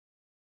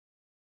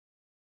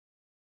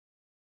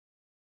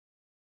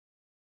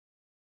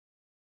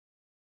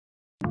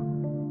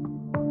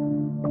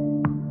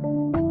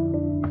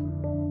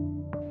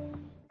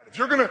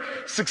you're going to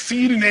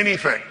succeed in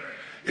anything,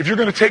 if you're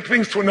going to take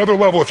things to another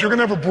level, if you're going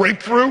to have a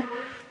breakthrough,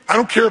 I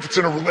don't care if it's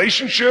in a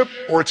relationship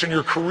or it's in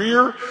your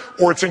career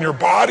or it's in your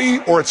body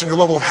or it's in your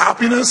level of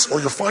happiness or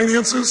your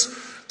finances,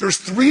 there's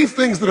 3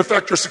 things that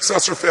affect your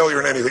success or failure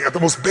in anything at the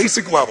most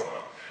basic level.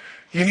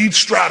 You need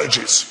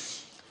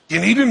strategies. You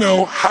need to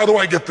know, how do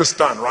I get this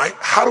done, right?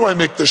 How do I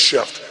make this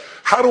shift?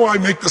 How do I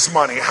make this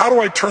money? How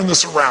do I turn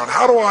this around?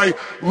 How do I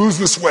lose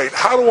this weight?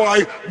 How do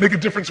I make a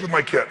difference with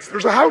my kids?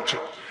 There's a how-to.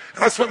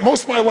 And I spent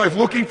most of my life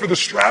looking for the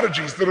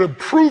strategies that are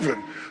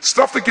proven,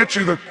 stuff that gets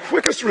you the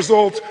quickest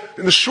results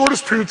in the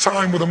shortest period of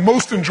time with the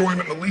most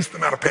enjoyment and the least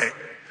amount of pain.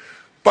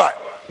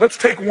 But let's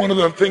take one of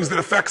the things that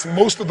affects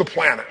most of the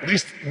planet, at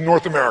least in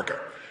North America.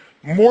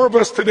 More of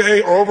us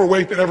today are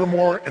overweight than ever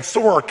more, and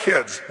so are our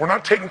kids. We're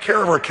not taking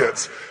care of our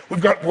kids.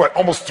 We've got,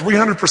 almost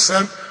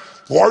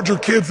 300% larger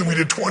kids than we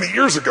did 20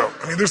 years ago.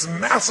 I mean, there's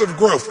massive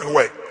growth in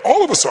weight.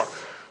 All of us are.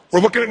 We're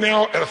looking at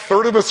now at a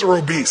third of us are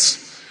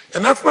obese.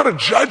 And that's not a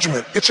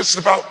judgment. It's just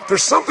about,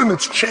 there's something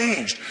that's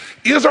changed.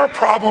 Is our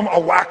problem a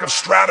lack of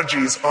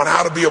strategies on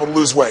how to be able to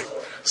lose weight?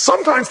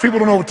 Sometimes people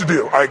don't know what to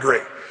do, I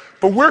agree.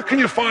 But where can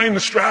you find the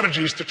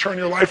strategies to turn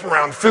your life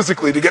around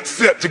physically, to get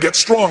fit, to get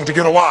strong, to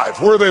get alive?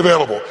 Where are they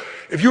available?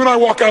 If you and I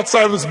walk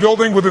outside of this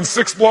building, within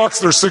 6 blocks,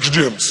 there's 6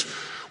 gyms.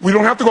 We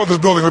don't have to go to this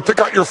building. We pick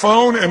out your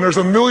phone and there's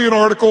a million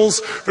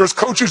articles. There's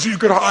coaches you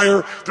could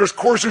hire. There's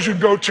courses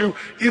you'd go to.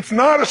 It's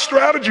not a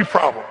strategy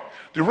problem.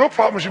 The real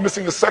problem is you're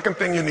missing the second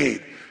thing you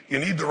need. You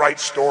need the right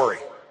story.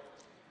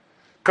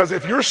 Because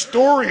if your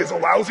story is a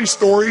lousy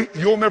story,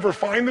 you'll never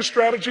find the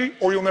strategy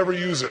or you'll never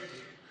use it.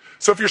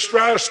 So if your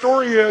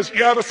story is,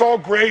 yeah, that's all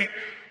great,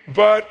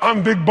 but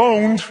I'm big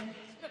boned,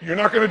 you're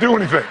not going to do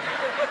anything.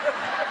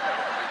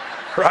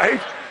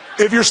 Right?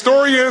 If your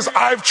story is,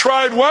 I've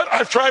tried what?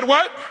 I've tried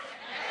what?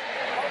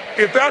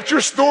 If that's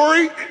your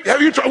story,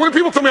 have you tried? When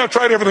people tell me I've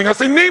tried everything, I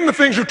say, name the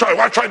things you've tried.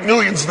 Well, I've tried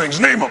millions of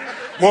things. Name them.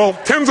 Well,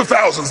 tens of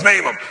thousands.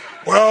 Name them.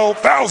 Well,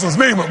 thousands.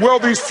 Name them. Well,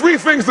 these 3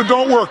 things that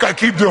don't work, I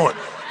keep doing.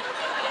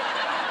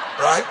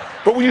 Right?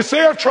 But when you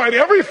say I've tried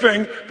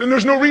everything, then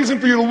there's no reason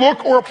for you to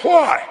look or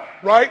apply.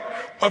 Right?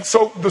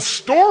 So the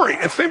story,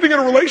 and same thing in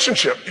a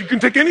relationship. You can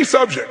take any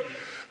subject.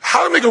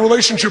 How to make a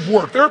relationship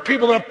work. There are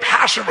people that have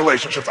passionate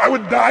relationships. I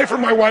would die for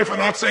my wife. I'm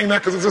not saying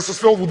that because this is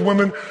filled with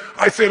women.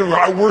 I say to her,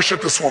 I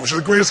worship this woman. She's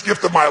the greatest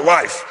gift of my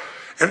life.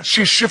 And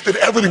she shifted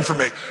everything for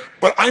me.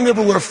 But I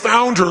never would have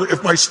found her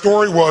if my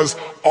story was,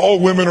 all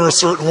women are a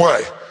certain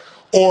way.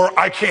 Or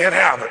I can't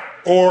have it.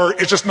 Or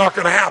it's just not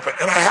going to happen.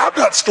 And I had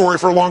that story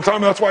for a long time.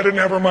 And that's why I didn't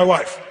have her in my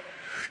life.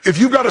 If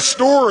you've got a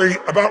story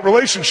about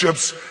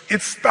relationships,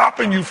 it's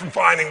stopping you from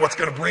finding what's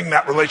going to bring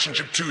that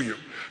relationship to you.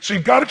 So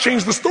you've got to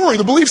change the story,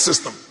 the belief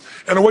system.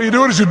 And the way you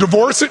do it is you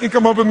divorce it and you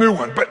come up with a new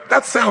one. But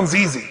that sounds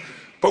easy.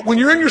 But when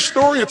you're in your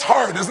story, it's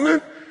hard, isn't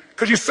it?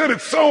 Because you said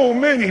it so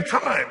many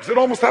times. It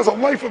almost has a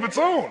life of its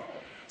own.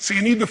 So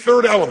you need the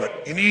third element.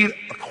 You need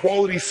a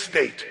quality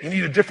state. You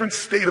need a different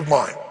state of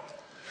mind.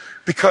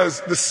 Because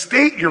the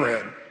state you're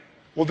in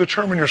will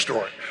determine your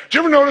story. Do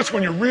you ever notice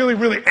when you're really,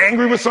 really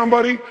angry with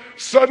somebody,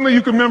 suddenly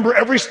you can remember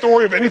every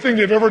story of anything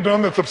they've ever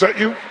done that's upset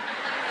you?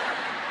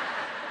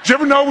 Do you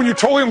ever know when you're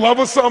totally in love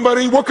with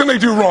somebody, what can they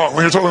do wrong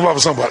when you're totally in love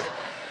with somebody?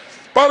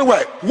 By the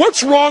way,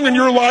 what's wrong in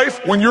your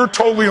life when you're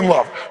totally in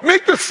love?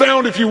 Make the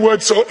sound if you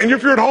would, and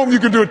if you're at home, you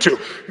can do it too.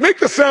 Make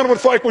the sound of what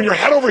it's like when you're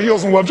head over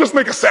heels in love. Just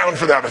make a sound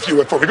for that if you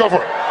would for me. Go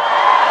for it.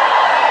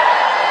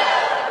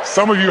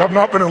 Some of you have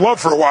not been in love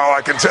for a while,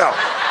 I can tell.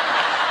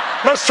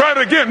 Let's try it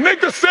again.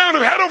 Make the sound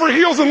of head over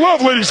heels in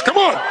love, ladies. Come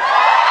on.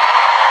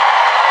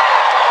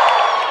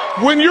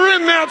 When you're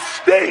in that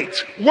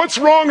state, what's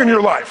wrong in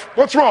your life?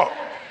 What's wrong?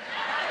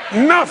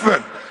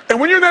 Nothing.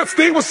 And when you're in that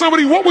state with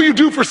somebody, what will you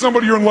do for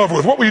somebody you're in love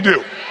with? What will you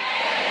do?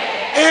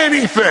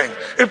 Anything.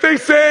 If they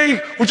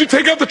say, would you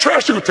take out the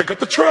trash? You would take out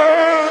the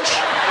trash.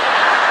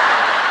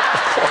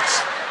 Of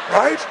course,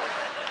 right?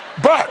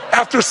 But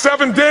after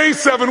 7 days,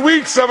 7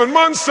 weeks, 7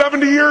 months,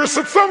 70 years,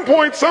 at some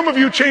point, some of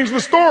you change the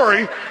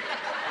story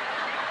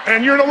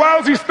and you're in a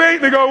lousy state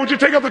and they go, would you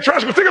take out the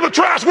trash? You go, take out the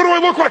trash. What do I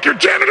look like? You're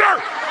janitor.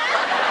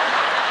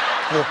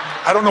 Well,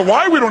 I don't know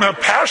why we don't have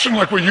passion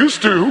like we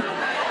used to.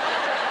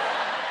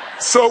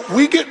 So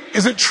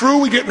is it true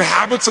we get in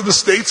habits of the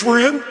states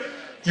we're in?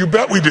 You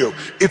bet we do.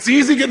 It's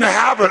easy to get in a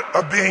habit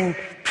of being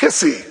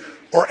pissy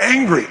or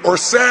angry or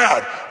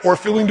sad or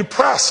feeling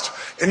depressed.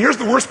 And here's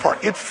the worst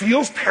part. It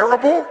feels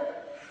terrible,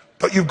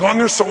 but you've gone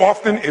there so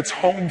often, it's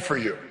home for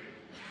you.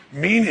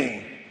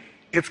 Meaning,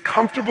 it's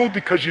comfortable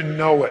because you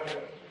know it.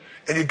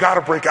 And you got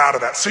to break out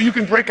of that. So you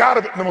can break out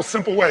of it in the most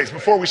simple ways.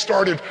 Before we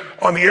started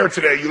on the air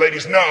today, you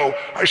ladies know,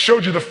 I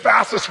showed you the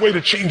fastest way to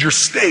change your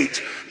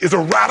state is a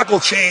radical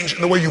change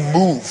in the way you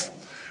move.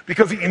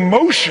 Because the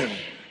emotion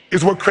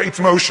is what creates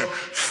motion.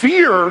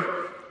 Fear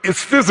is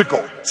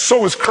physical.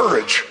 So is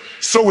courage.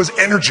 So is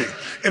energy.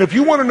 And if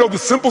you want to know the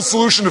simple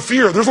solution to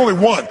fear, there's only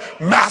one: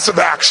 massive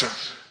action.